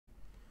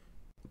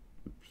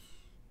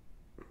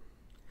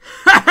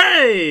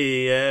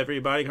Hey,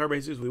 everybody. Card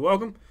Races, we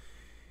welcome.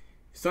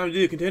 It's time to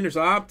do Contenders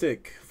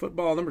Optic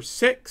football number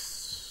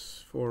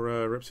 6 for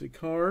Rip City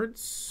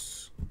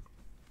Cards.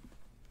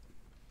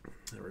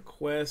 I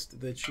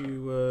request that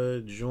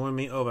you join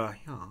me over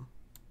here.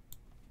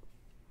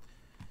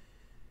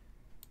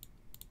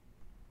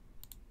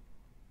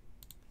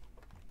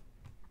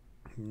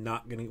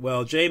 Not gonna.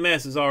 Well,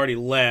 J-Mess has already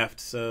left,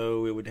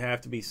 so it would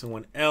have to be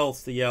someone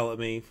else to yell at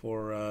me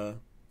for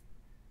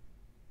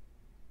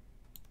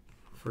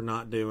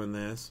not doing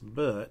this,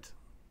 but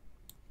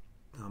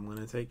I'm going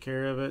to take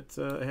care of it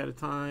ahead of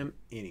time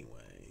anyway.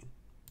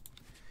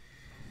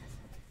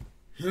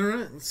 All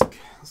right, let's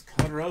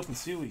cut her open and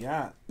see what we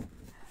got.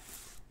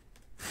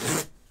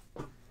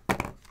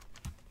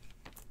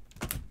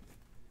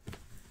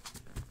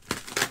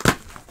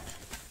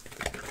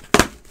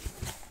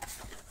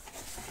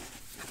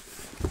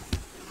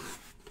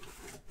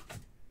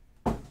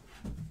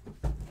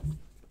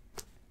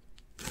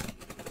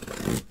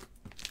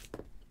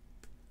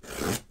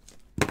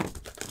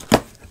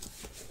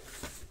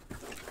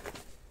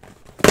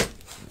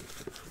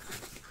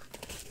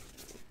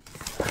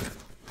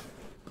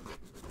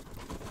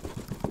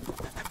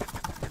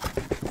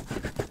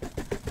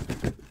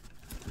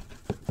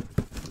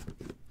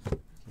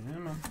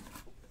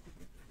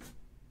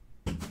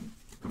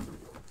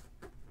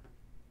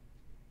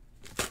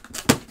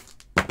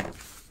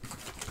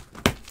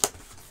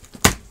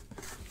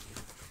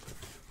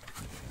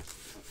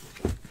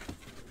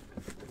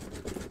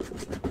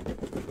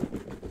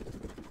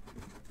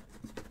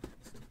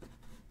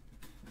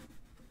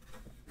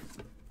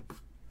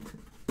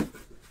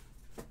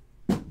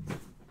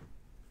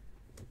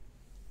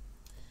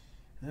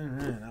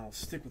 Alright, I'll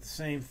stick with the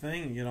same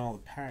thing and get all the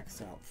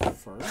packs out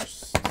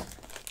first.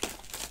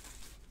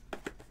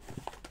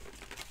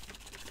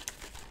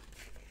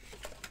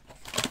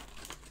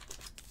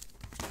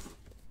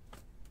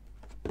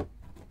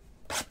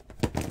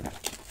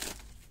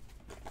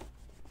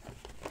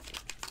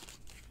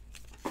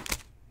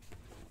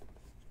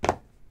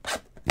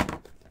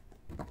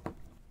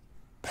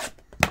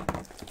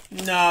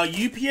 No,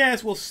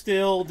 UPS will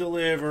still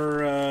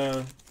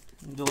deliver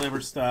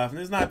stuff, and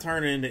it's not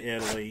turning into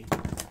Italy.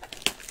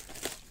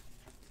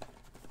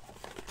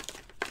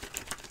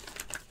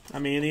 I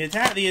mean, the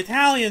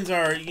Italians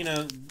are, you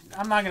know,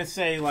 I'm not gonna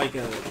say like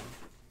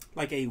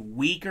a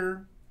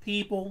weaker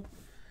people,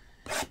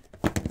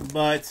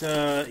 but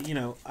you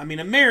know, I mean,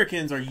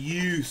 Americans are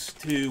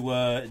used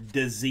to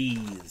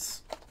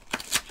disease.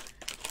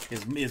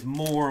 Is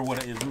more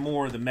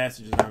the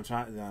messages that I'm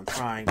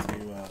trying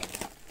to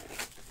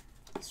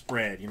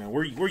spread. You know,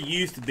 we're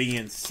used to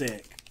being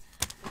sick.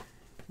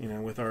 You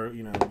know, with our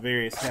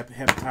various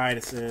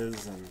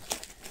hepatitises and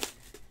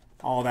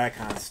all that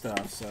kind of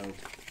stuff. So.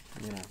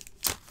 You know.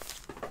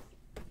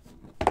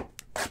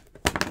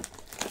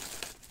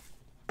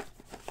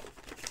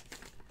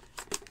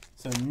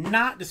 So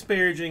not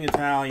disparaging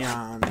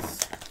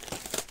Italians.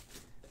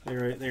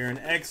 They're an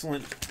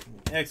excellent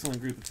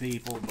group of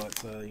people,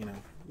 but you know,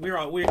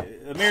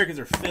 Americans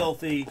are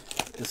filthy,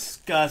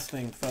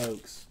 disgusting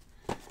folks.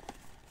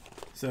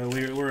 So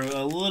we're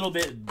a little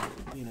bit,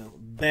 you know,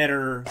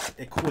 better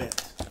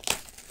equipped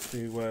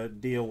to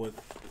deal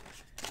with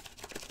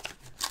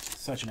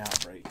such an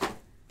outbreak.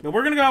 But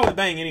we're going to go out with a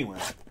bang anyway.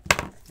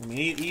 I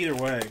mean, either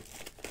way.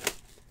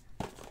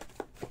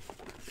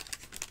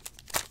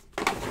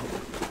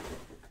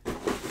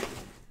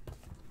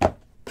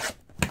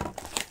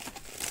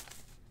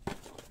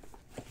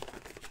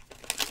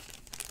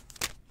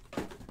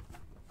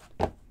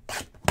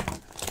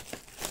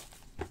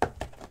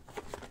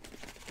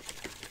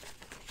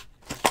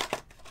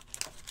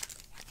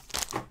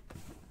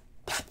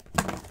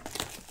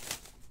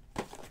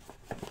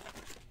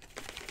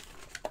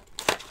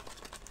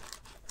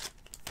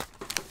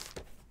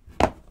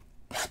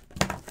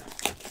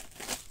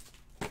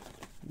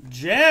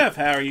 Jeff,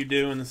 how are you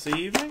doing this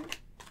evening?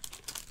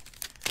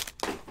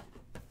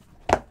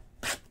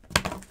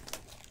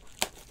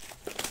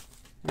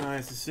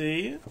 Nice to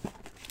see you.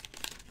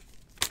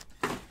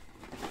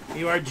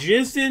 You are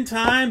just in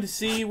time to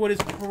see what is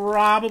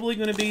probably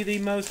going to be the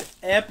most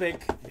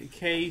epic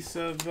case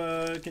of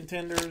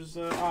Contenders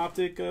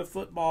Optic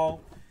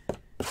football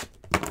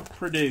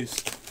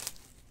produced.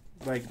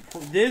 Like,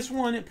 this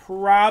one,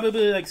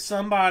 probably like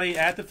somebody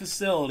at the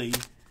facility.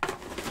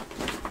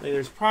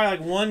 There's probably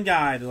like one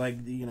guy that,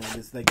 like, you know,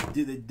 this like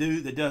dude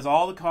that does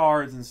all the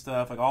cards and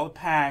stuff, like all the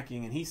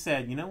packing, and he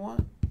said, you know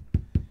what?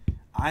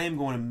 I am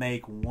going to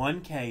make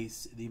one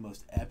case the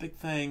most epic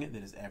thing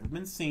that has ever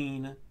been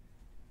seen.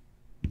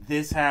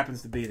 This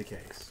happens to be the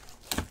case.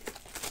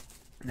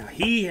 Now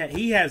he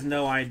has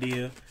no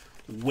idea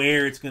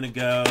where it's going to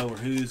go or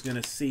who's going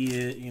to see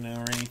it, you know,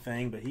 or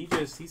anything, but he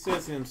says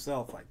to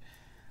himself, like,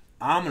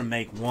 I'm going to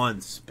make one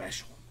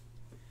special.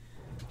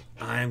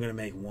 I am going to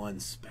make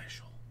one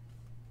special.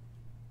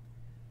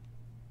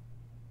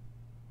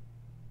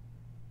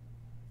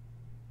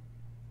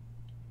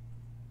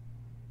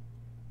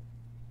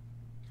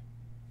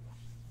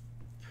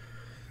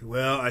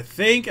 Well, I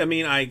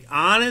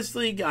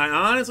honestly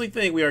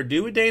think we are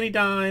due a Danny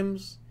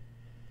Dimes,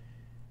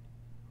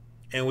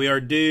 and we are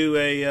due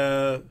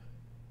a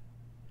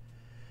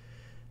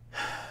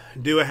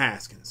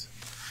Haskins.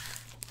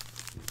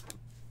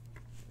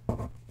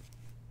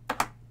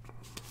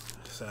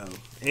 So,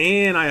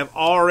 and I have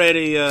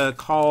already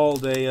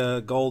called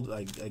a gold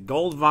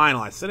vinyl.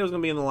 I said it was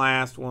going to be in the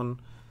last one.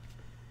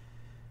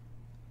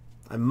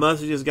 I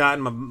must have just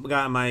gotten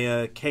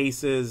my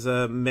cases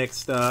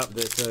mixed up.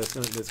 That's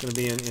going to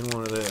be in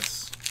one of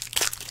this.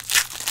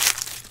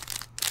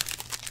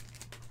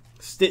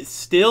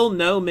 Still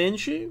no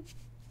Minshew.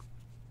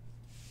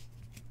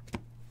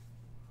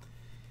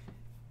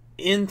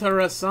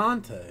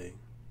 Interessante.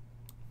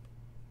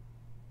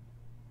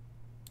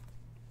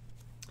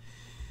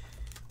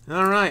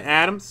 All right,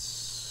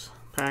 Adams,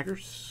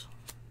 Packers.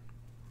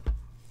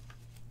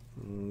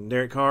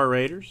 Derek Carr,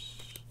 Raiders.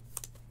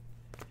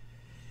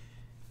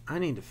 I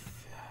need to.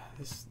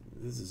 This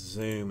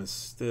zoom is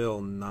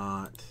still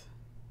not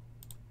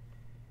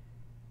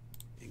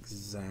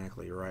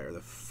exactly right, or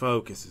the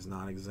focus is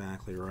not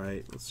exactly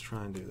right. Let's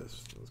try and do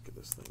this. Let's get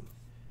this thing.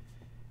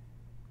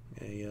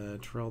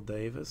 Terrell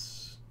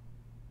Davis.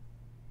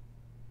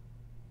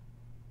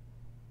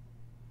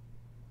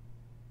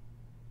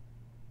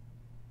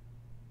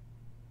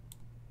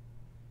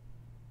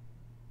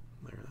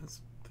 I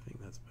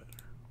think that's better.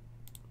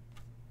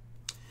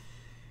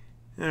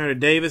 All right,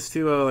 Davis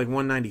to like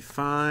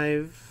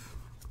 195.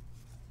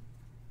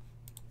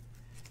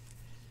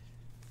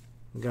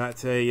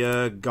 Got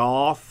a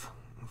Goff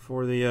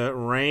for the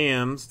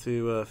Rams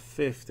to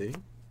 50.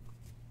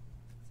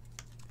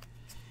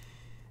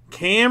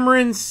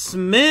 Cameron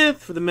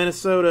Smith for the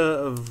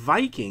Minnesota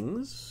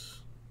Vikings.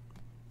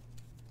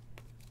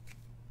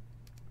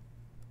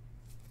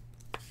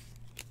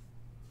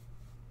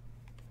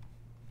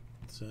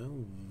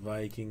 So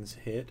Vikings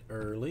hit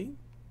early.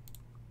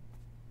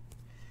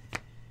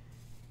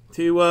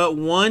 To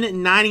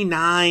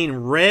 199,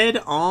 red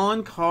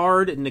on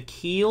card,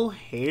 N'Keal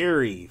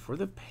Harry for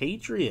the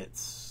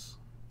Patriots.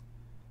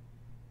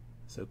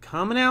 So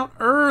coming out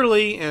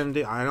early, and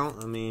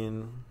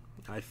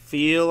I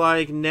feel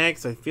like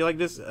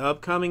this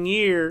upcoming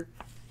year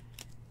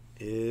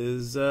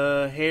is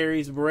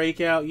Harry's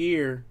breakout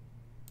year.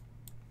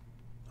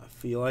 I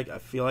feel like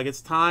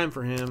it's time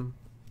for him.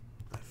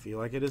 I feel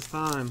like it is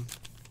time.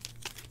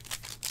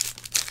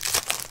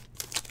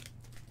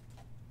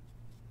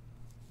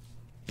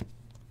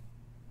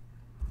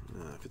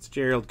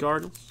 Fitzgerald,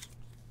 Cardinals.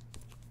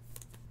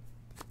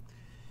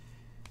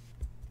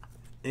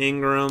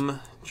 Ingram,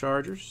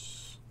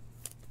 Chargers.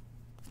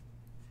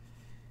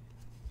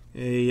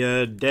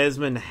 A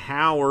Desmond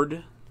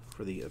Howard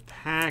for the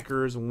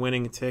Packers,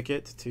 winning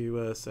ticket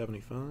to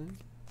 75.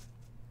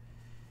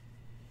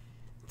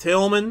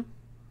 Tillman,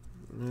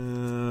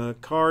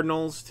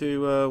 Cardinals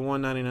to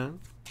 199.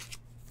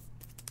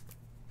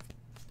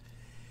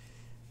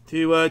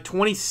 To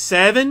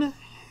 27.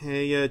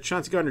 A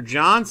Chauncey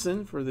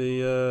Gardner-Johnson for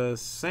the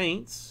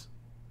Saints.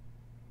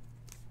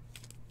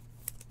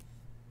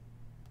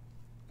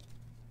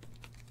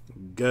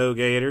 Go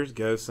Gators,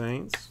 go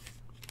Saints.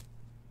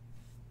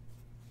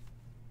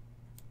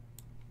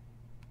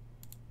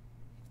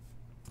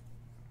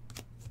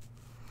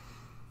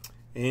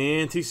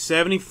 And to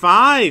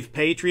 75,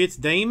 Patriots,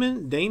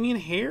 Damian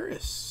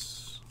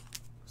Harris.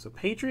 So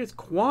Patriots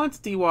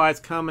quantity-wise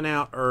coming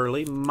out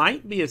early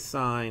might be a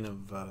sign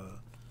of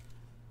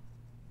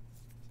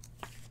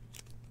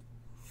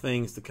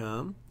things to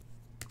come.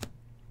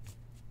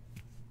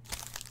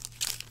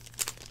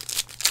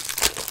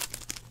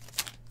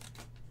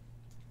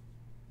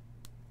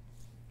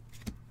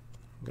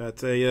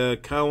 Got a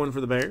Cohen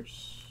for the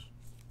Bears.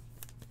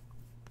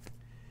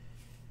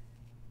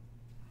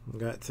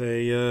 Got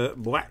a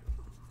Black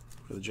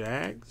for the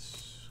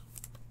Jags.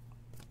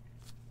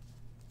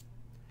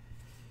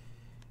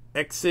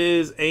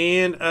 X's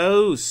and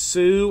O's,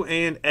 Sue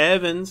and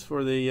Evans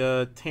for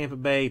the Tampa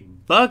Bay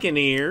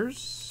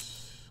Buccaneers.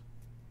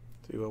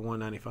 To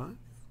 195.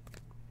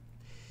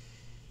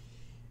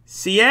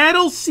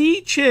 Seattle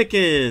Sea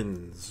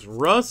Chickens,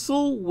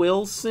 Russell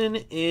Wilson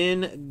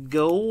in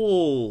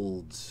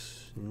gold.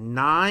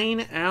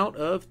 9 out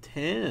of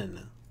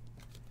 10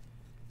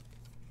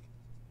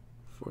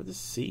 for the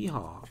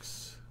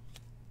Seahawks.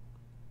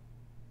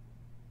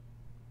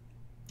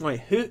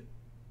 Wait,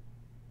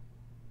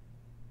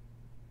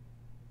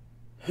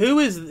 who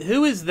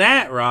is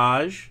that,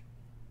 Raj?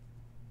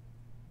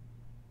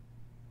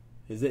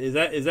 Is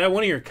that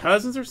one of your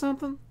cousins or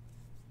something?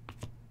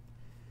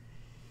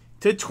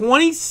 To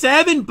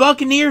 27,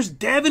 Buccaneers,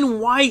 Devin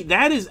White.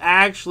 That is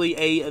actually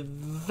a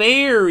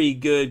very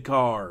good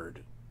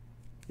card.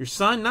 Your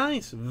son,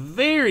 nice.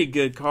 Very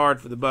good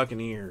card for the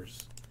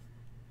Buccaneers.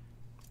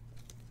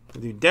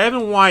 Dude,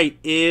 Devin White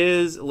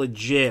is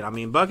legit. I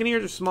mean,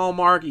 Buccaneers are small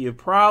market. You've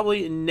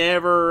probably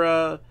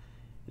never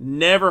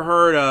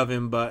heard of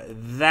him, but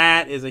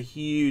that is a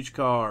huge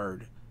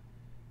card.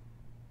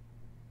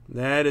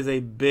 That is a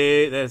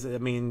big. This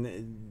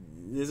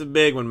is a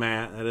big one,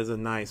 Matt. That is a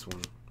nice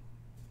one.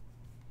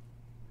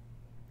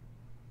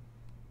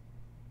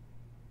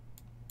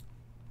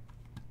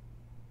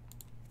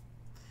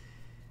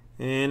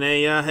 And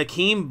a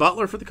Hakeem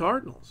Butler for the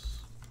Cardinals.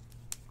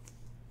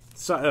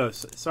 Sorry,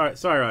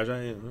 Raj.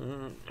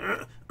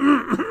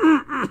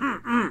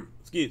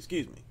 Excuse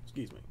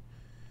me.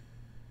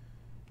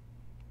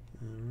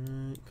 All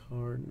right,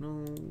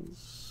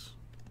 Cardinals.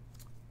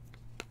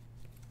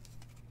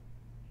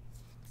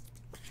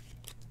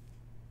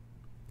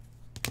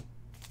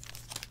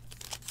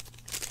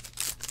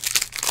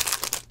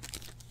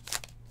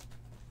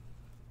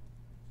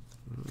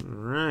 All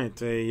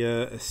right,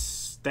 a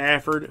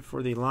Stafford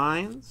for the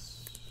Lions.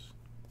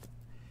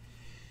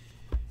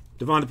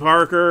 Devonta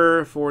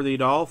Parker for the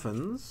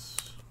Dolphins.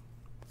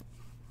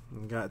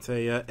 We got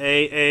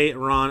a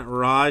Ron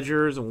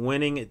Rodgers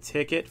winning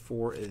ticket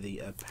for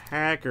the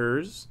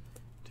Packers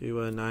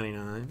to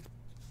 99.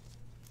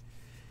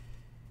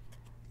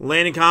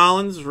 Landon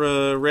Collins,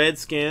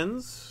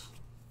 Redskins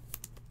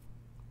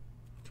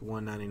to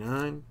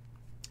 199.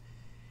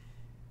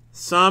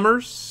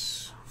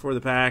 Summers for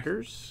the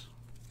Packers.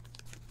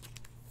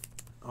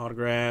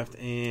 Autographed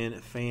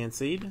and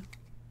fancied.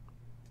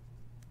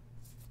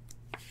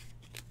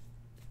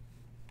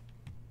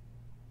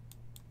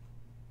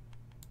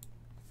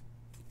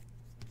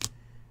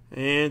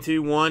 And to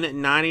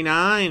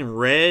 199,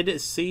 red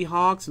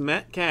Seahawks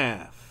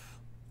Metcalf.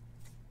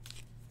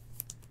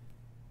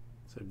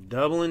 So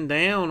doubling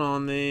down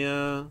on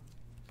the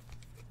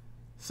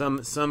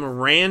some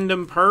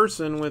random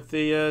person with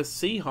the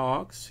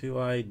Seahawks who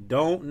I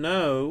don't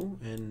know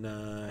and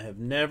have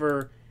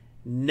never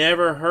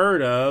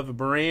heard of. A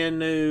brand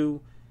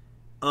new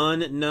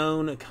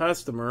unknown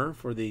customer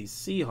for the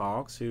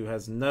Seahawks who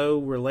has no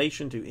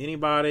relation to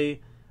anybody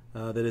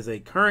that is a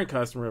current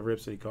customer of Rip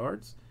City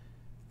Cards.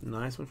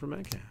 Nice one for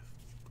Metcalf.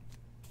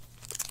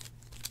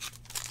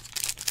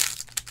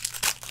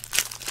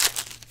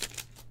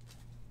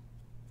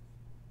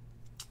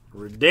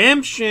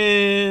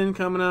 Redemption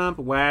coming up.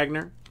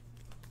 Wagner,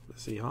 the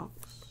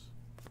Seahawks.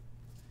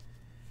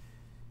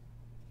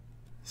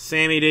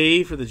 Sammy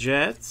D for the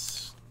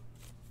Jets.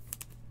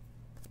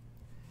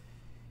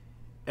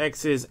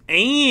 X's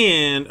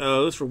and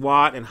O's for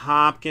Watt and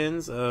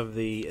Hopkins of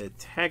the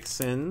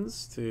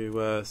Texans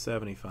to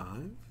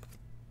 75.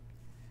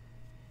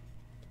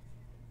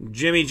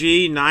 Jimmy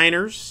G,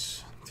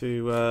 Niners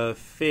to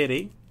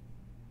 50.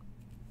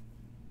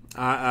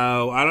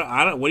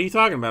 I don't. What are you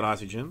talking about,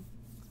 Aussie Jim?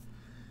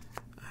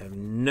 I have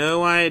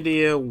no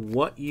idea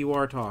what you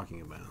are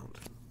talking about.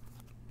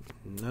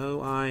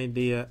 No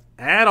idea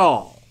at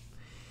all.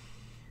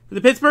 For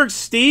the Pittsburgh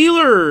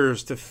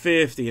Steelers to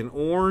 50, an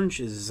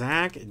orange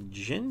Zach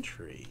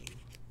Gentry.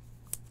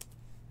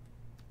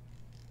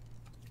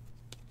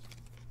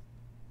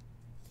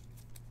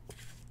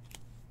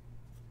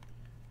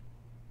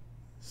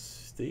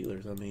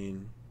 Steelers.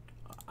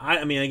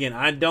 I mean, again,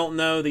 I don't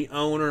know the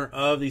owner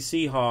of the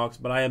Seahawks,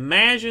 but I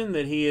imagine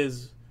that he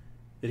is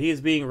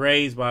being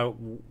raised by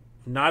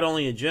not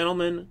only a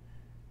gentleman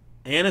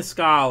and a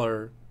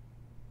scholar,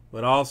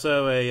 but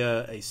also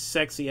a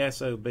sexy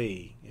SOB.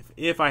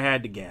 If I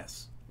had to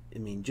guess, I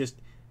mean, just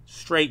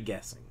straight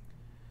guessing,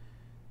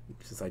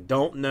 since I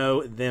don't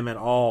know them at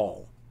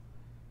all.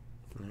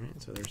 All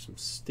right, so there's some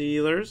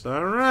Steelers.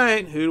 All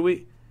right, who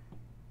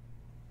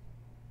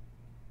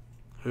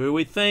are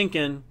we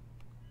thinking?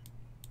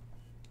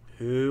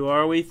 Who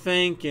are we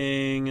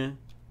thinking?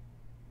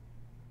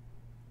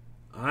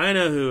 I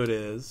know who it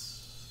is.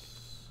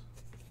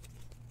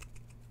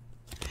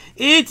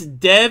 It's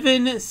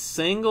Devin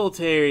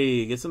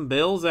Singletary. Get some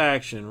Bills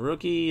action.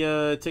 Rookie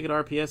ticket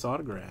RPS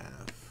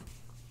autograph.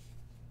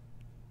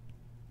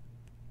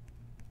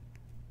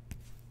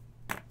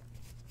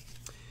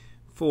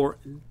 For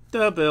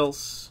the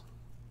Bills.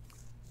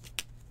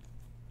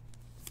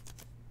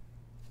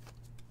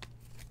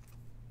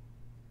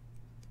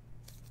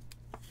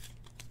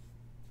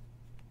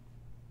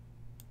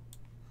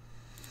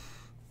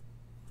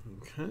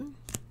 Okay.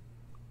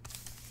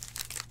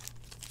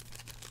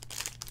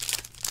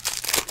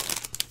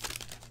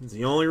 It's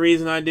the only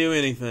reason I do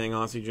anything,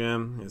 Aussie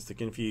Jim, is to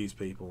confuse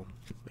people.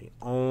 The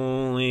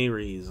only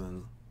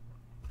reason.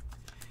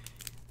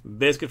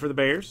 Biscuit for the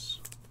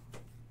Bears.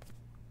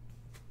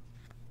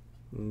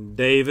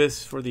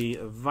 Davis for the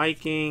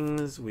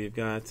Vikings. We've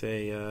got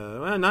a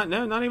well,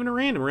 not even a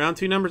random. Round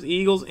 2 numbers,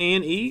 Eagles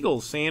and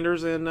Eagles.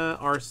 Sanders and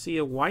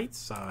Arcia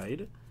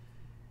Whiteside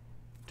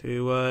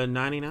to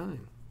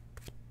 99.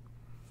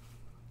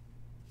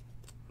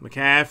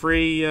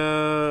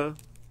 McCaffrey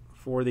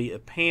for the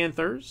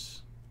Panthers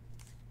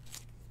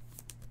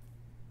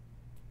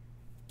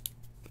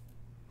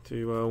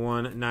to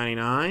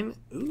 199.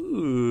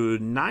 Ooh,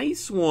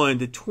 nice one.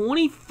 To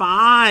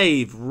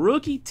 25.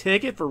 Rookie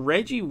ticket for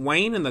Reggie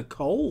Wayne and the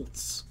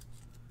Colts.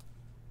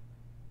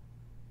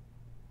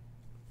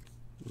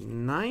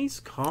 Nice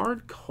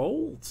card,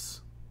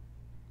 Colts.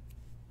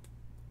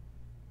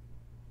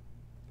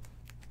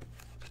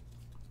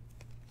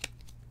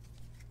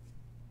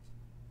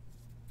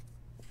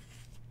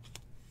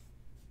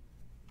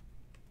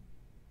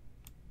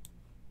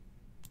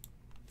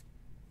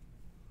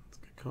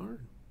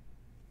 Card.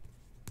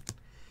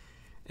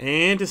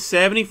 And to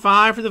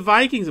 75 for the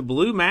Vikings, a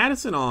blue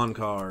Madison on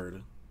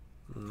card.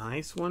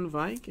 Nice one,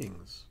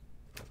 Vikings.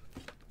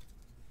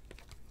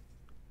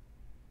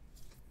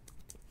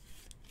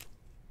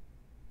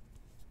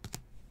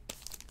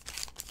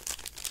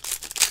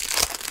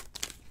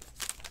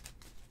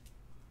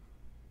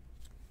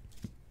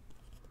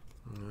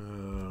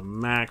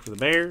 Mac for the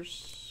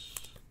Bears.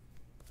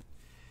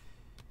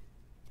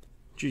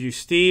 Juju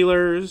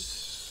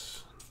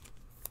Steelers.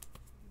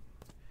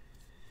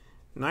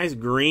 Nice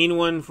green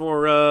one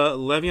for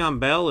Le'Veon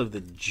Bell of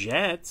the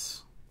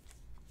Jets.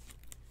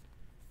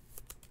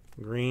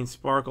 Green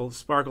sparkle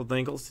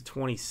dinkles to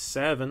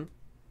 27.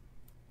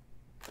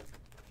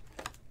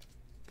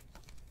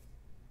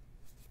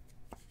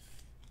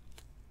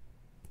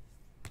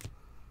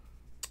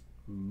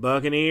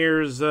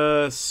 Buccaneers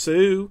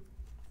Sue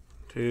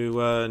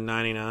to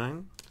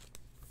 99.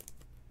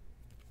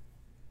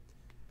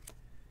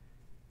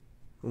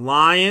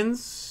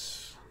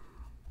 Lions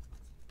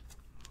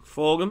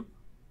Fulgham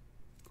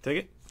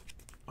ticket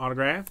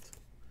autographed.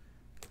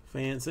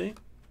 Fancy.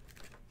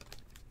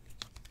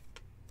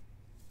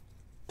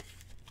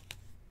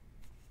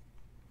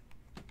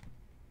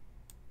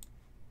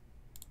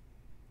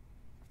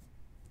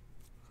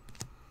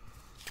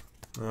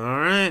 All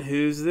right,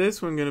 who's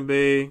this one going to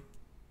be?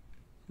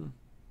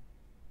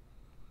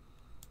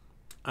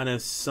 I know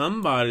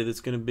somebody that's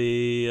going to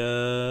be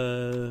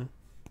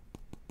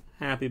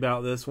happy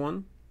about this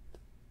one.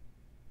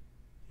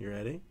 You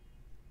ready?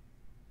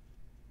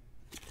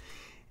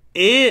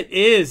 It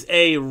is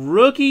a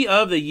Rookie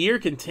of the Year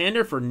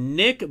contender for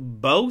Nick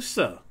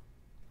Bosa.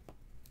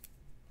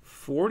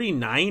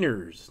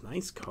 49ers.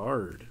 Nice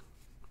card.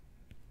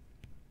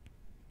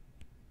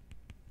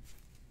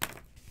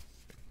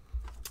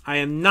 I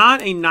am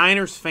not a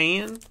Niners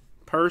fan,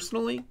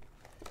 personally,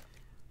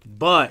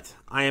 but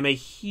I am a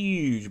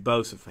huge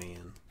Bosa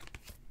fan.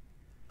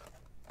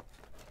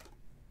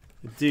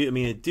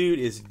 The dude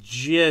is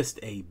just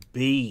a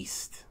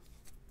beast.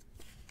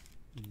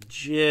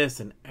 Just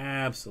an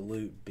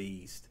absolute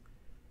beast.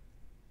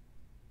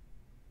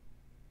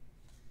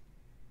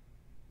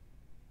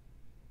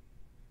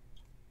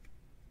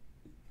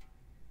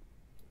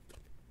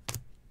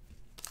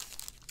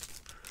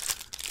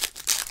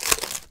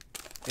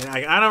 And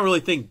I don't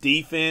really think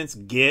defense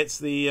gets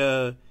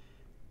the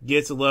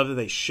love that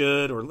they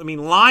should, or I mean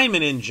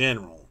linemen in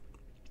general.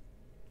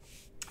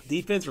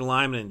 Defense or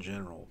linemen in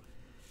general.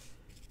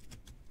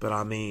 But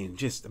I mean,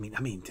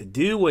 to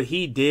do what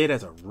he did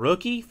as a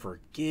rookie,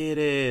 forget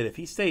it. If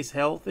he stays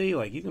healthy,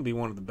 like he's gonna be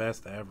one of the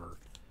best ever.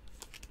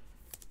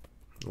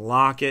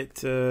 Lockett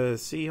to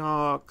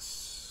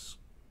Seahawks.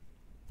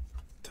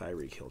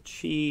 Tyreek Hill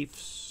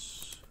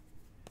Chiefs.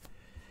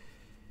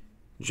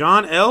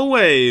 John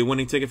Elway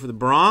winning ticket for the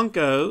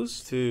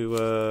Broncos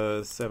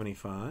to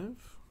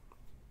 75.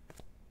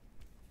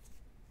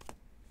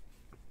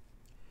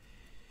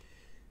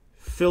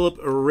 Phillip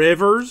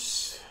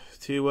Rivers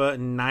to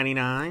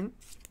 99.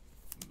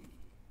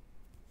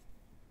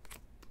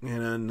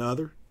 And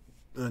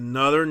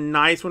another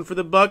nice one for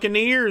the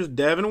Buccaneers,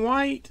 Devin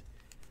White.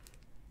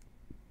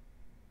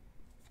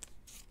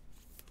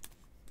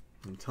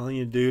 I'm telling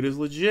you, dude is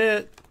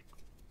legit.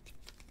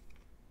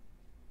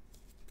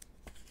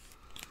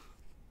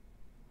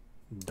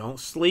 Don't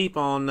sleep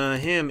on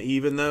him,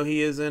 even though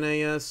he is in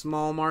a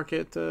small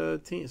market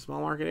team, small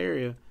market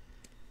area.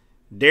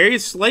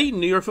 Darius Slayton,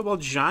 New York Football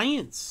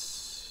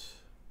Giants.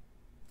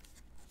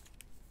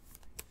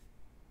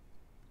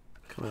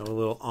 Kind of a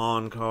little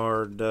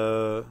on-card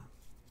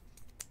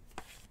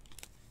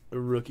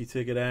rookie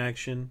ticket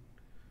action.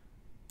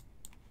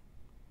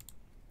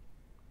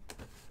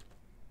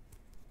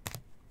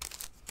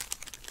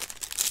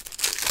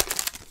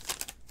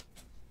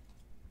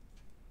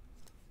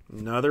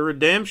 Another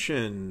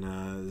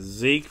redemption.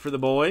 Zeke for the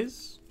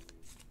boys.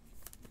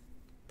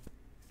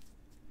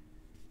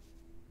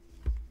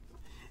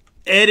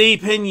 Eddie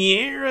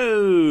Pinheiro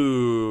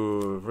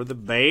for the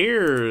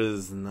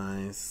Bears.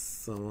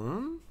 Nice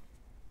one.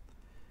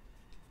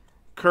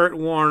 Kurt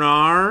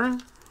Warner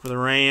for the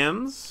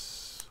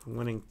Rams.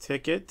 Winning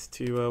ticket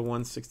to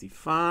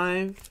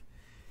 165.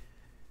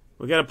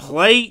 We got a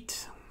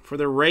plate for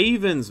the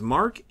Ravens.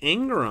 Mark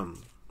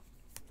Ingram.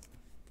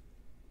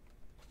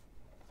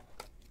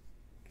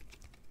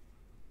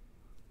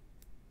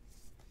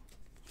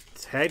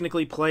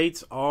 Technically,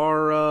 plates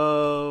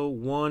are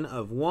one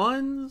of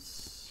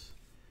ones,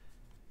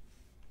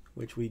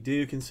 which we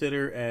do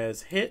consider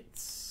as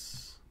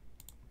hits.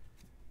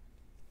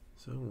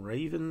 So,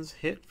 Ravens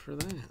hit for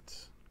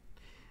that.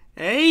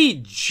 Hey,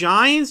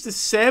 Giants to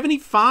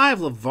 75,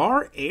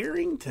 LeVar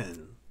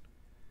Arrington.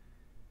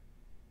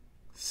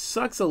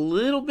 Sucks a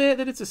little bit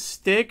that it's a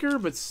sticker,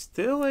 but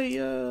still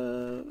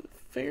a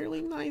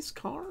fairly nice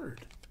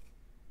card.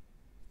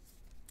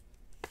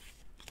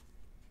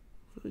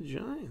 The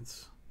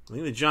Giants. I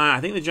think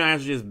the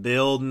Giants are just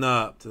building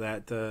up to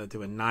that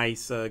to a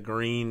nice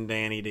green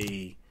Danny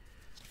D.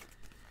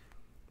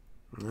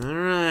 All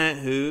right,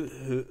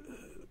 who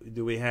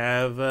do we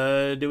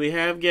have? Do we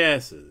have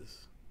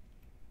guesses?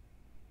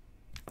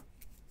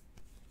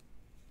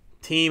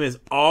 Team is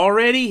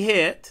already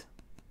hit.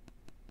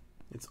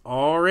 It's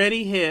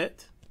already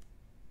hit.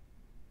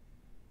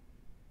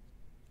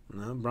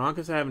 No,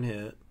 Broncos haven't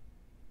hit.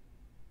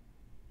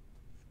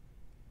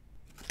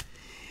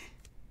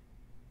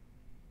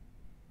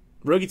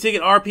 Rookie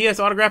ticket RPS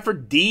autograph for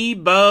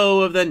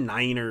Debo of the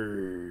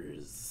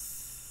Niners.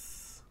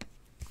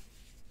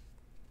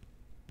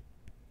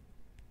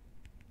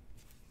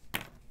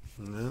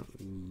 No,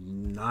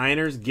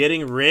 Niners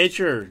getting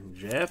richer.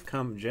 Jeff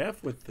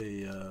with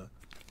the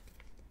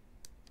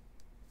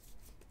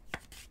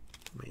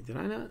wait, did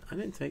I not? I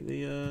didn't take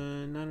the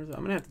Niners.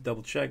 I'm gonna have to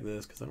double check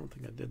this because I don't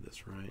think I did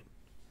this right.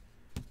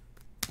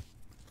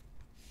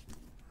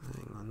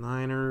 Hang on.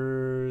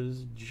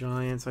 Niners,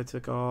 Giants I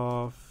took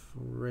off.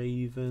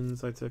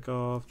 Ravens I took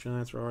off.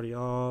 Giants are already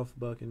off.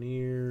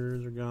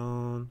 Buccaneers are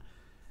gone.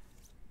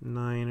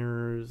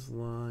 Niners,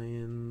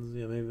 Lions.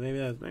 Yeah, maybe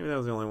that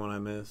was the only one I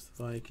missed.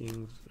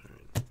 Vikings. All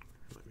right,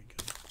 let me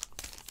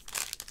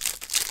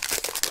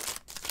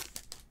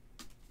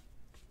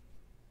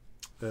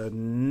go.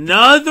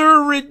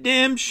 Another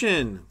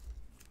redemption.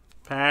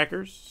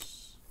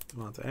 Packers.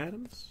 Devonta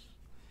Adams.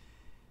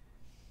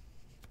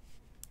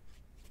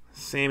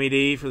 Sammy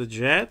D for the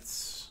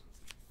Jets.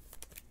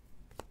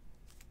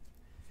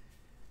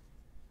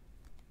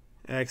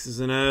 X's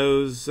and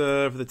O's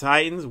for the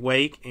Titans,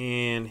 Wake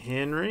and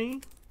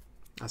Henry.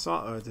 I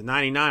saw it's a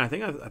 99. I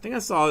think I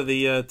saw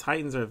the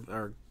Titans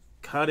are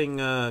cutting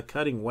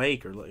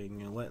Wake or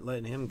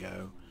letting him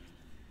go.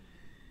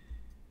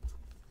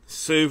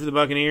 Sue for the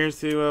Buccaneers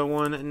to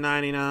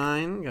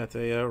 199. Got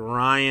the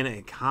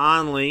Ryan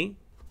Conley,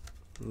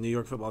 New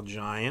York Football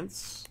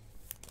Giants.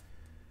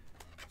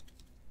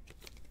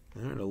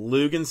 There, the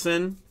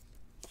Luganson.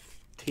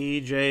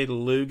 TJ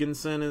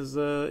Luganson is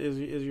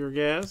your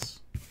guess.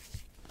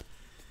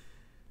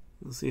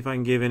 Let's see if I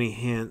can give any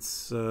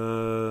hints.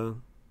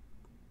 Team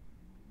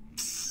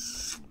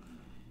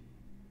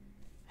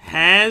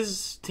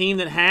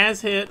that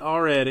has hit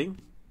already.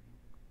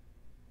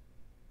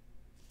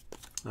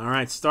 All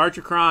right, start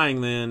your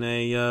crying then.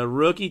 A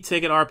rookie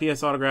ticket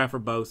RPS autograph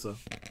for Bosa.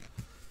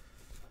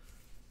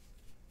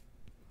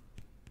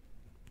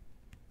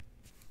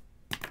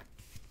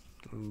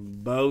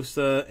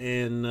 Bosa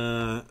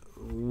and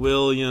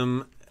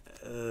William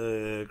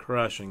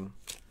crushing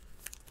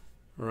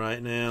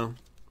right now.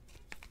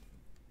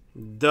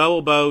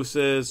 Double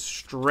Bosa's,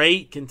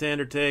 straight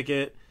contender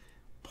ticket,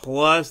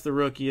 plus the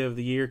Rookie of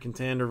the Year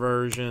contender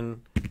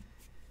version.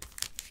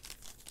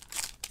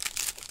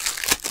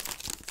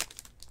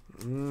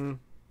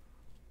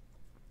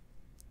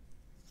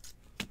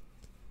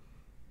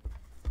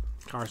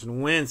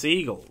 Carson Wentz,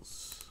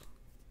 Eagles.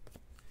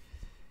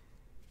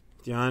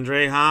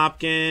 DeAndre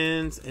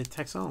Hopkins and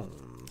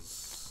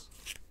Texans.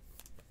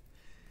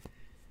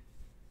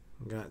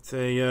 Got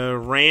a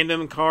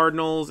random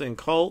Cardinals and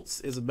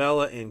Colts,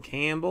 Isabella and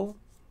Campbell.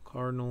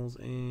 Cardinals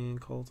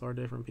and Colts are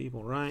different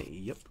people, right?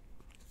 Yep.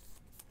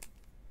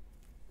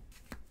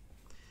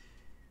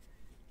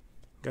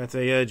 Got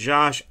a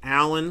Josh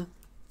Allen,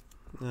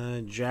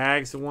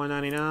 Jags to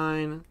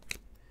 199.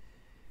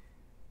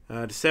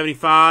 To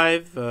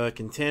 75,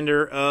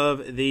 contender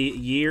of the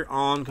year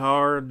on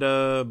card,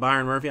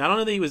 Byron Murphy. I don't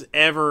know that he was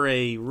ever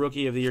a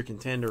Rookie of the Year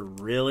contender,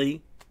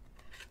 really.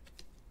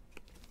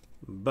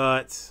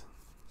 But,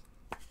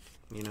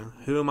 you know,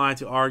 who am I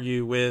to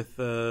argue with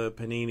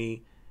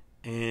Panini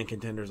and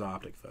Contenders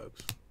Optic,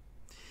 folks?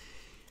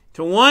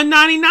 To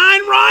 199,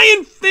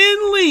 Ryan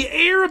Finley,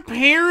 heir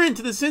apparent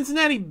to the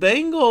Cincinnati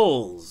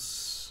Bengals.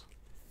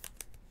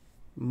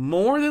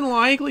 More than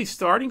likely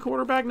starting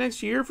quarterback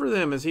next year for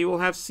them, as he will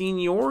have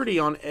seniority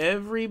on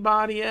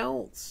everybody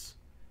else.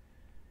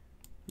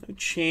 No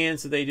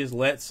chance that they just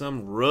let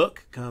some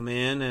rook come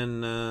in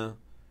and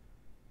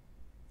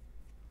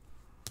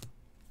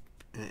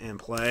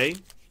play.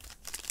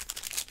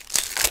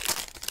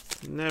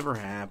 Never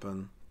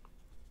happen.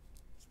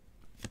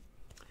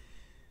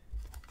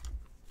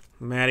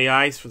 Matty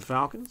Ice for the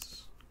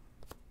Falcons.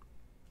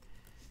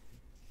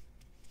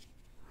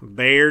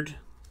 Baird,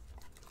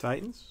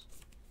 Titans.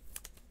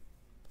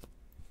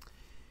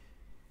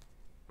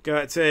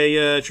 Got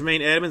a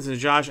Tremaine Edmonds and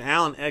Josh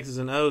Allen, X's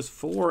and O's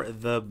for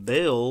the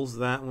Bills.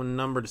 That one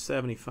numbered to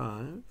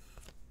 75.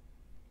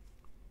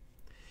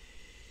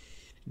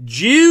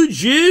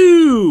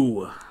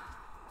 Juju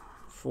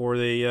for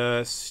the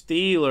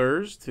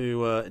Steelers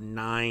to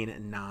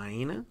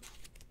 99.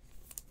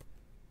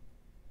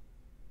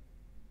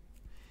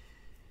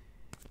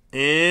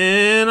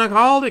 And I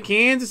called it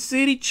Kansas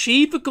City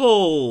Chiefs.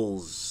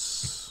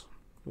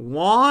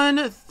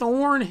 Juan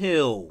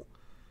Thornhill.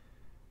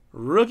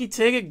 Rookie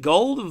ticket,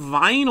 gold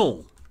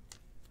vinyl.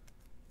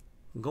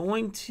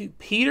 Going to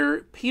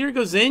Peter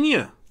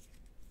Gozenia.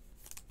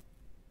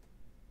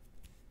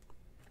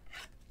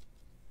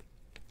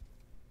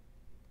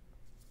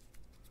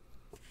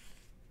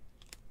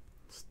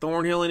 Is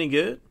Thornhill any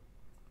good?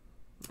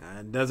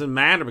 It doesn't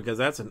matter because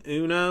that's an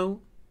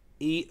uno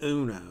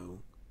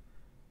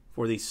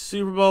for the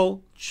Super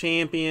Bowl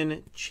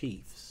champion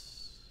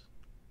Chiefs.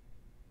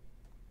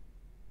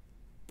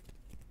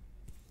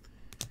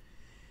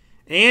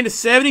 And a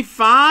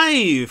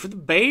 75 for the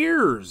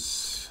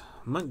Bears.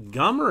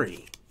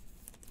 Montgomery.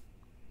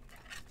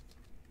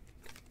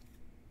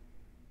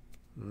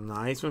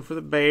 Nice one for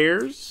the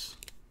Bears.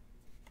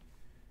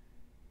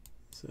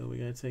 So we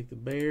got to take the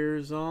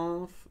Bears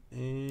off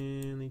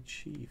and the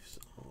Chiefs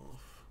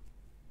off.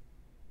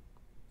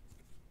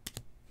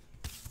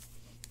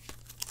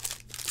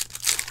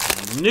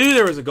 I knew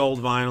there was a gold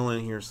vinyl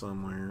in here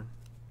somewhere.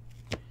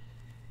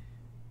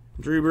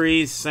 Drew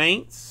Brees,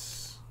 Saints.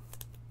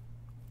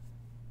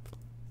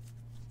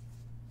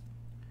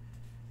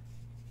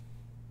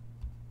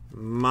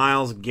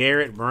 Myles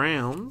Garrett,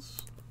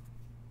 Browns.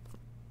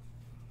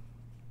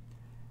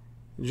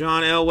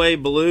 John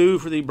Elway, blue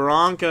for the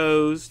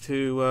Broncos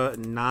to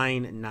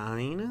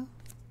 9/9.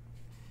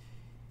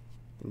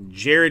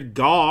 Jared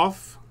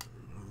Goff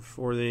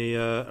for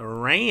the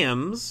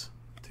Rams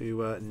to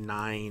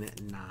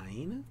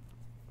 9/9.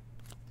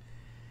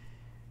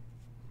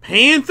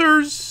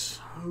 Panthers,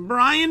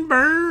 Brian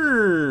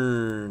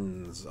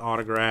Burns,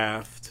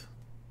 autographed.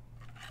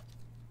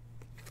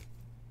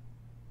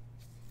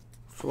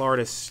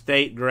 Florida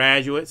State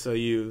graduate, so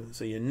you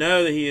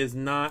know that he is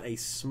not a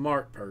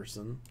smart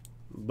person.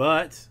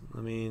 But,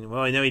 I mean,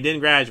 well, I know he didn't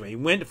graduate. He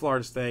went to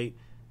Florida State.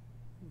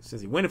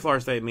 Since he went to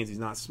Florida State, it means he's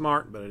not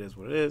smart, but it is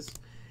what it is.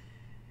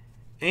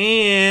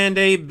 And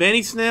a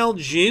Benny Snell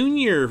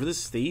Jr. for the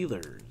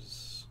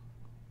Steelers.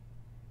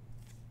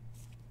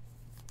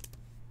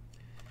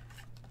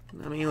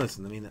 I mean,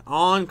 listen, the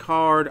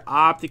on-card,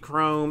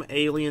 Optichrome,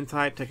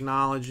 alien-type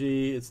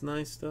technology, it's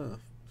nice stuff.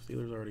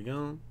 Steelers already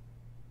gone.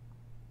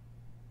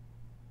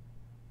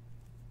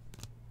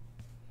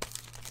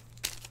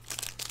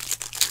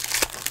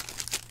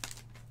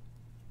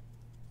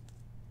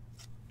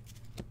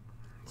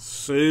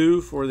 Sue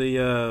for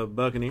the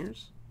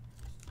Buccaneers.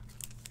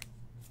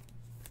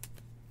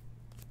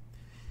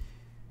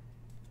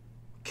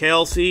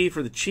 Kelsey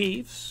for the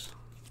Chiefs.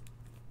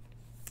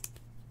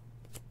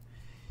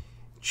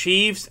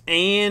 Chiefs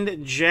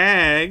and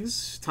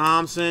Jags.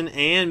 Thompson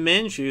and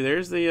Minshew.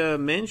 There's the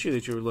Minshew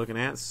that you were looking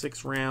at.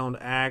 6-round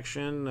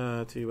action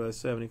to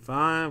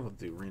 75. We'll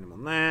do random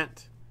on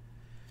that.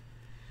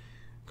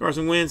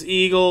 Carson Wentz,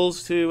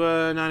 Eagles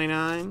to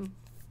 99.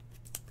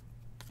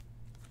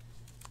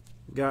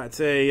 Got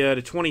a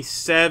to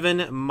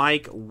 27,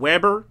 Mike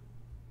Weber.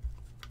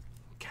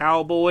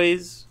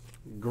 Cowboys,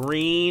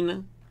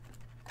 green.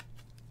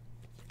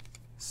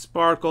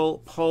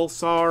 Sparkle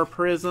Pulsar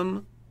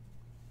Prism.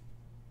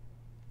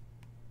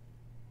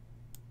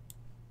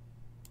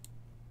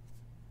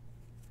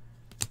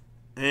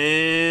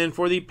 And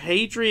for the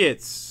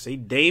Patriots, a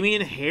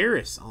Damian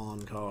Harris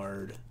on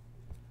card.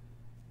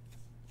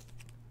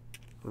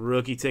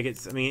 Rookie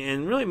tickets.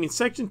 And really,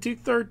 section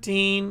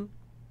 213.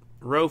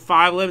 Row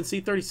 511,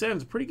 C37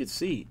 is a pretty good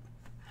seat.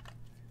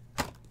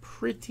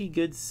 Pretty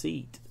good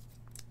seat.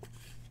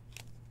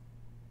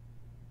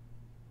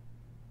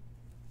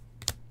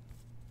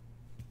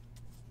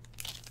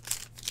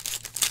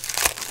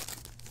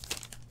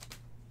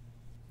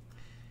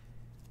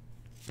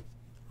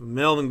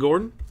 Melvin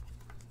Gordon.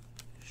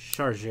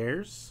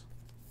 Chargers.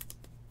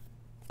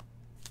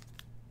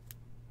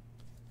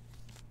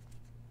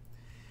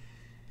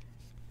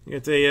 You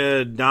got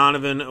a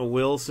Donovan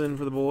Wilson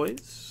for the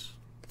boys.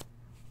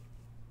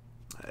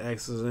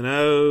 X's and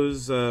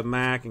O's,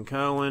 Mack and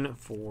Cohen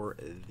for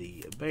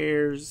the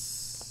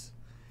Bears.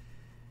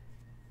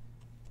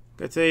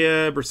 Got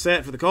a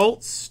Brissett for the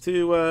Colts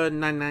to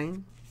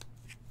 99.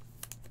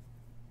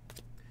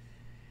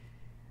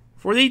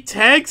 For the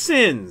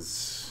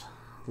Texans,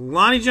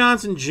 Lonnie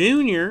Johnson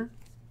Jr.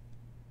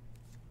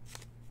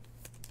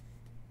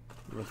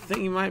 I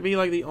think he might be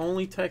like the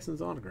only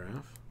Texans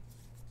autograph.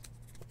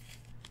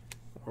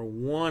 Or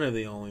one of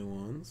the only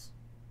ones.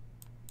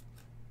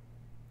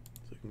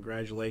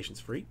 Congratulations,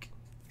 freak.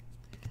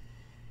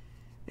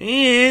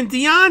 And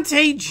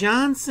Deontay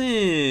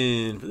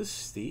Johnson for the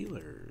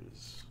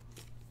Steelers.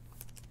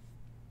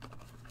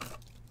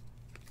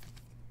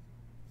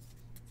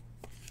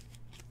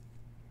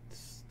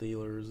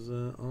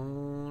 Steelers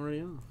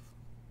already off.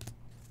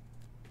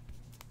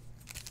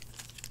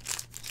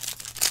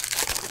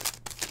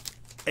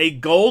 A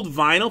gold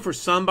vinyl for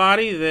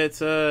somebody that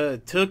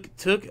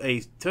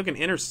took an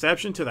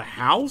interception to the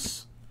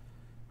house?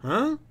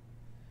 Huh?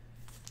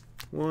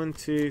 1,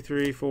 2,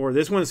 3, 4.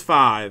 This one's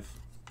 5.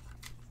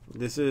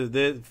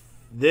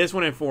 This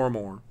one and 4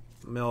 more.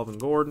 Melvin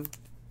Gordon.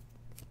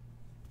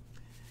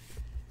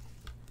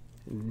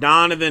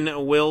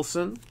 Donovan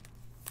Wilson.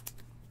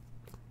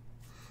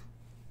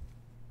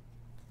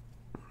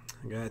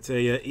 I gotta tell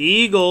you,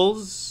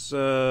 Eagles,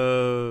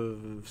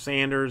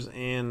 Sanders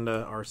and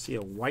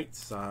Arcia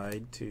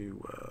Whiteside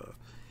to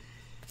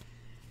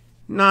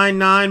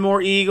 9/9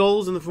 more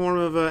Eagles in the form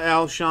of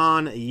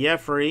Alshon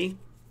Jeffrey.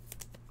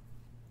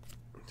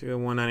 To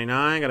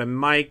 199. Got a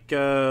Mike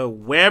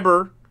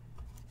Weber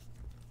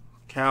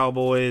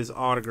Cowboys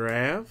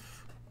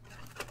autograph.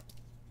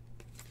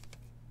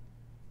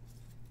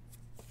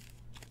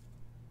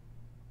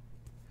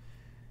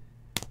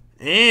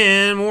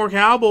 And more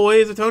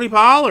Cowboys of Tony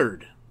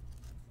Pollard.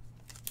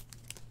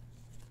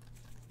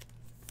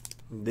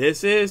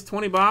 This is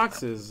 20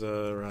 boxes,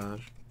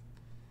 Raj.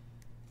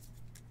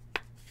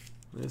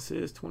 This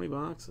is 20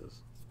 boxes.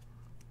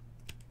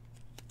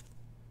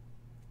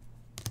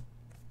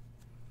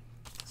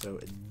 So,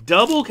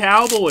 double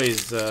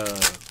Cowboys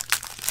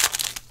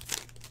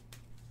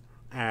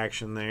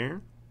action there.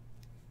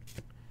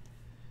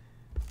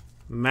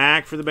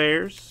 Mack for the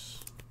Bears.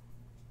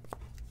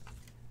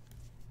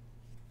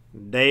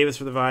 Davis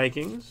for the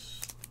Vikings.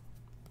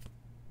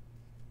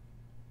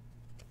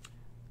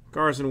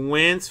 Carson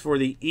Wentz for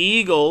the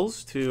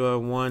Eagles to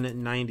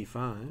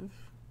 195.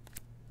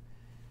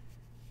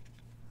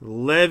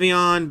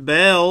 Le'Veon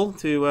Bell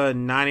to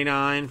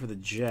 99 for the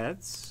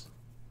Jets.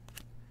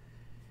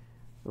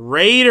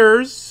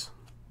 Raiders.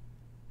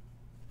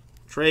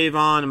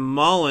 Trayvon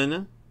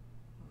Mullen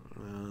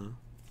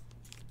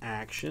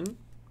action.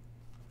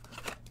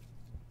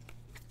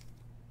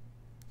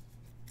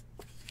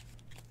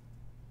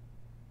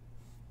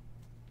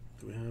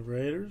 Do we have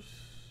Raiders?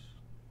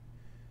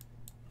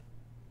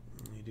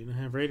 We do not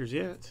have Raiders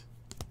yet.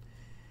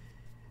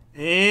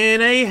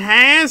 And a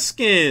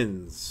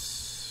Haskins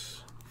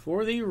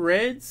for the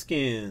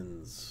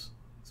Redskins.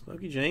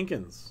 Smokey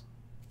Jenkins.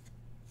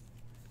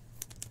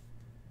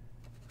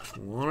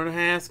 Wanted a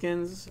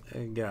Haskins,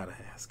 and got a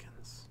Haskins.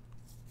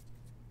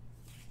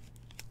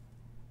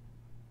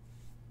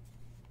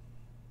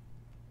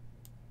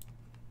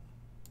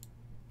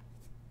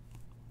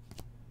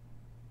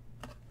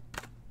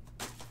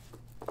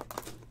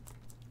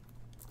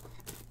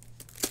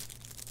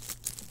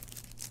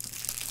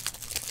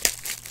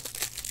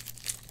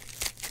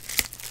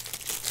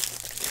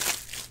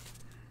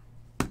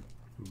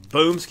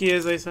 Boomski,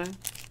 as they say.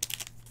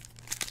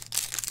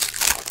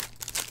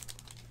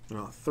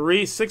 Well,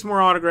 6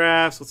 more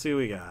autographs. Let's see what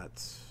we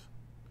got.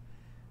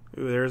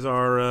 Ooh, there's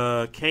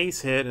our case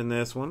hit in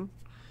this one.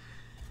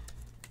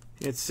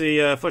 Let's see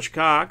Fletcher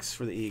Cox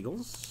for the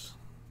Eagles.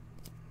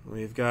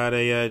 We've got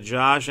a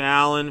Josh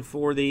Allen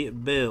for the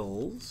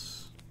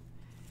Bills.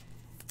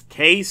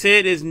 Case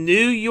hit is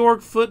New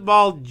York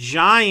Football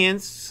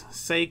Giants,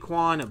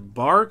 Saquon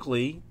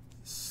Barkley,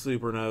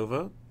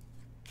 Supernova.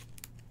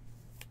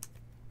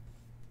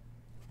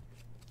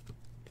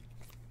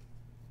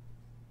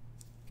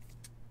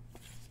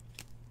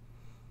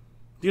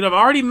 Dude, I've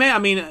already met. I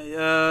mean,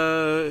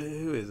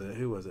 who is it?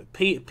 Who was it?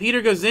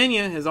 Peter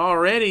Gozenia is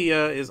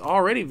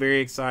already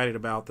very excited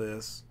about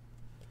this.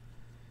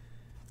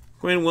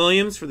 Quinn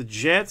Williams for the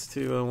Jets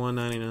to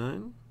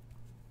 199.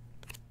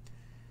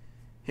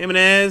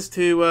 Jimenez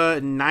to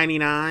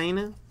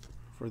 99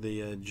 for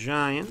the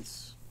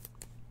Giants.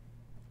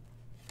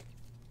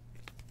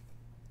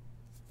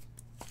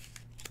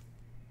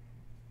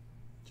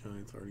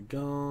 Giants already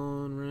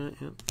gone, right?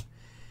 Yep.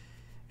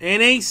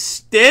 And a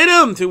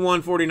Stidham to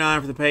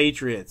 149 for the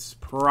Patriots.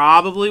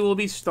 Probably will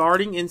be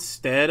starting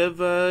instead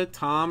of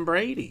Tom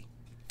Brady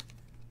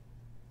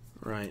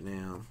right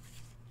now.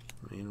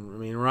 I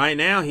mean, right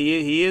now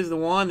he is the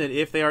one that,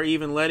 if they are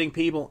even letting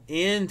people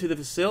into the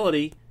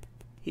facility,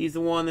 he's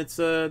the one that's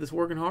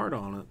working hard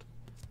on it.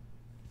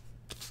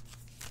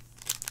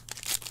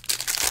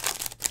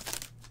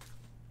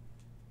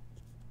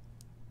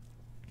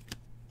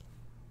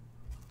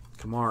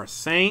 Kamara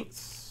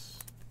Saints.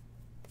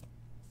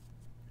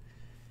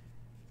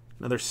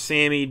 Another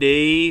Sammy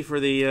D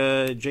for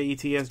the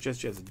Jets,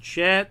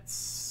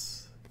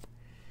 Jets.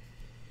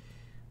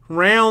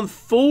 Round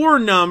 4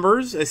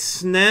 numbers, a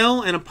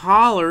Snell and a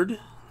Pollard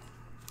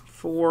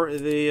for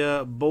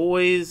the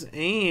boys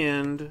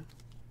and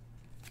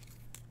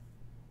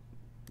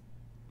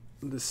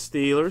the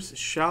Steelers.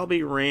 Shall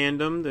be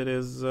random. That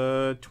is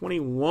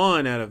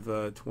 21 out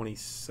of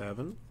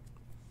 27.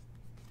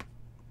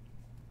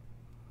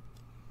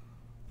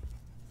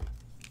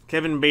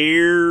 Kevin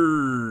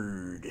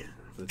Beard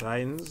for the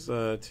Titans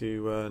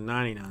to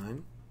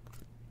 99.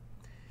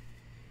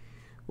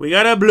 We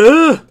got a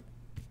blue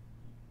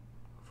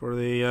for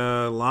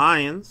the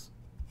Lions.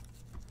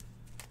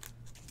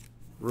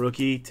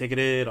 Rookie,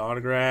 ticketed,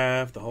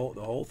 autograph, the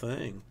whole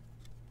thing.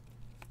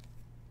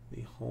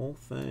 The whole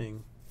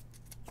thing.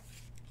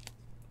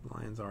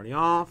 Lions already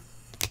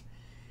off.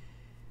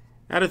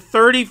 Out of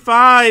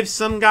 35,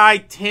 some guy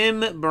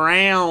Tim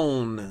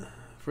Brown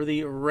for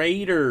the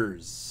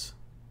Raiders.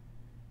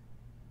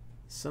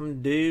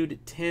 Some dude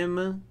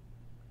Tim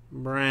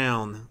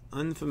Brown.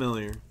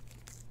 Unfamiliar.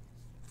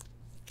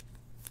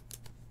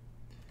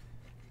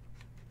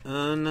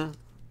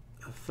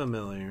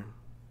 Unfamiliar.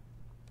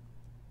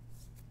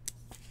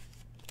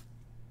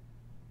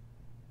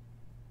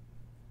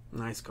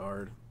 Nice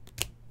card.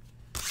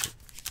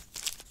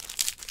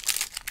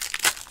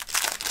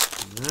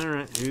 All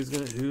right, who's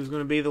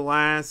gonna be the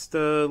last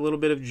little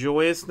bit of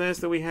joyousness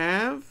that we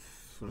have? I'm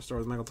gonna start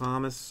with Michael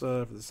Thomas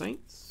for the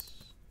Saints.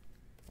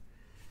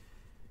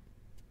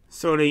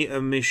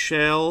 Sony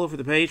Michel for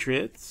the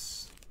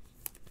Patriots.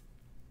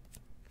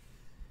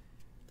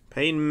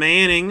 Peyton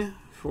Manning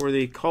for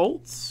the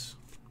Colts.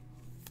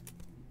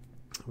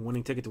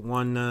 Winning ticket to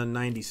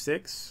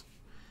 196.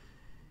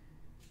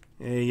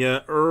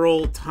 A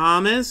Earl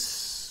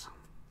Thomas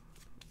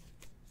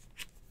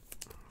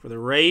For the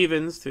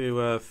Ravens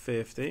to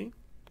 50.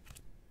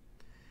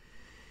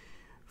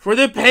 For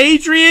the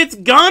Patriots,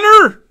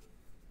 Gunner.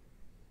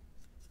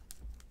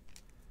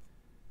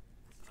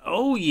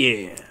 Oh,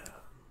 yeah.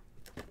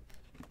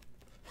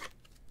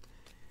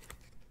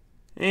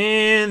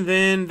 And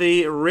then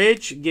the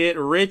rich get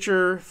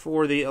richer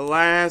for the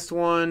last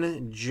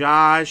one.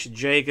 Josh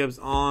Jacobs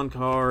on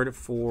card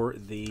for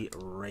the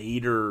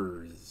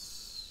Raiders.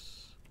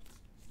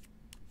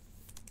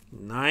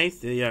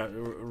 Nice. Yeah,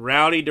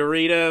 Rowdy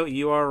Dorito,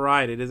 you are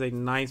right. It is a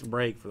nice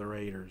break for the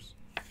Raiders.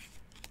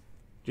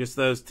 Just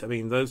those,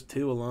 those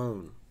two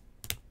alone.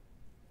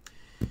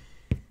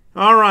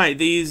 All right,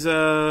 these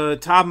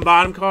top and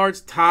bottom cards.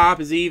 Top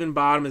is even,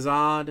 bottom is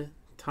odd.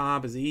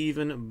 Top is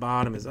even,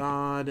 bottom is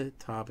odd.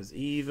 Top is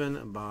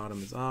even,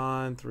 bottom is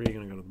odd. 3 are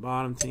going to go to the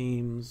bottom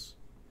teams.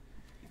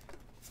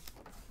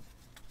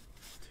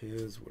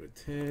 Tis what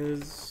it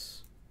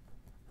is.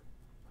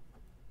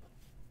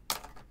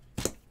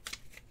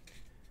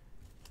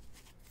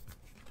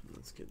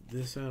 Let's get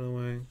this out of the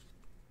way.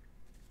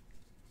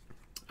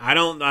 I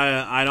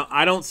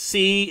don't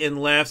see in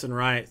lefts and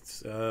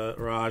rights,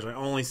 Raj. I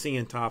only see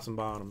in tops and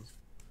bottoms.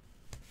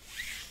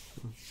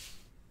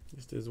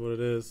 Just is what it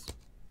is.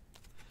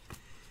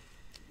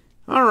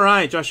 All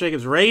right, Josh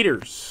Jacobs,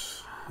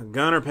 Raiders.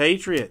 Gunner,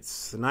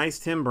 Patriots. The nice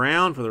Tim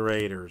Brown for the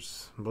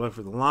Raiders. Blood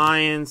for the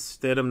Lions.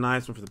 Stidham,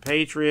 nice one for the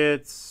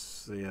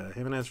Patriots. The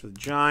Jimenez for the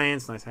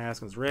Giants. Nice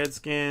Haskins,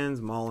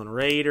 Redskins. Mullen,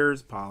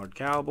 Raiders. Pollard,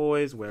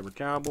 Cowboys. Weber,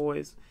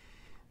 Cowboys.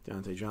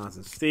 Deontay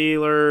Johnson,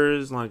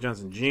 Steelers. Lonnie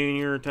Johnson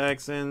Jr.,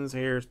 Texans.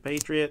 Harris,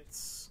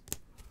 Patriots.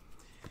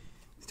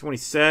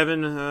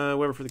 27,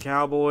 Weber for the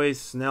Cowboys.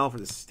 Snell for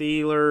the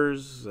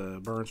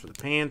Steelers. Burns for the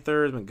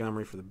Panthers.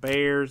 Montgomery for the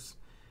Bears.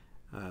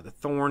 The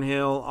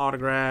Thornhill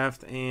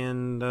autographed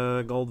and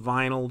gold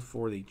vinyl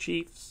for the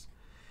Chiefs.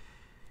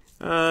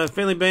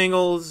 Finley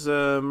Bengals,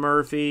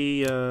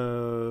 Murphy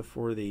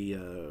for the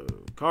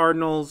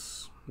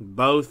Cardinals.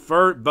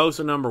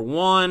 Bosa number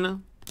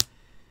 1.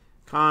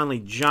 Conley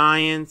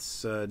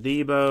Giants.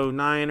 Debo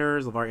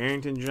Niners. LeVar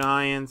Arrington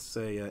Giants.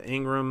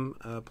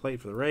 Ingram plate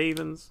for the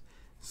Ravens.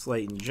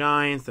 Slayton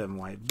Giants. Devin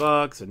White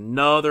Bucks.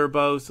 Another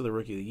Bosa, the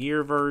Rookie of the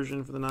Year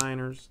version for the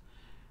Niners.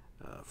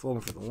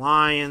 Fulton for the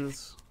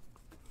Lions.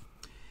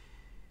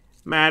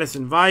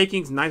 Madison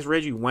Vikings. Nice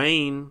Reggie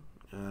Wayne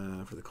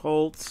for the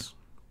Colts.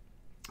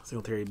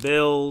 Singletary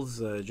Bills.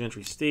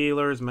 Gentry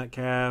Steelers.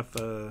 Metcalf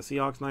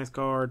Seahawks. Nice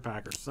card.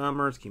 Packers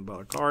Summers. King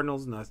Butler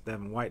Cardinals. Nice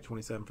Devin White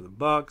 27 for the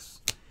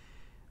Bucks.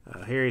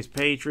 Harry's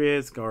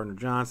Patriots. Gardner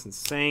Johnson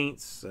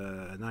Saints.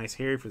 Nice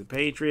Harry for the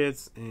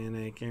Patriots. And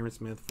a Cameron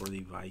Smith for the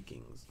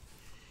Vikings.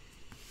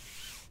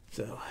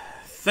 So,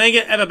 thank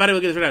you everybody.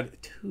 We'll get this right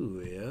out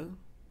to you.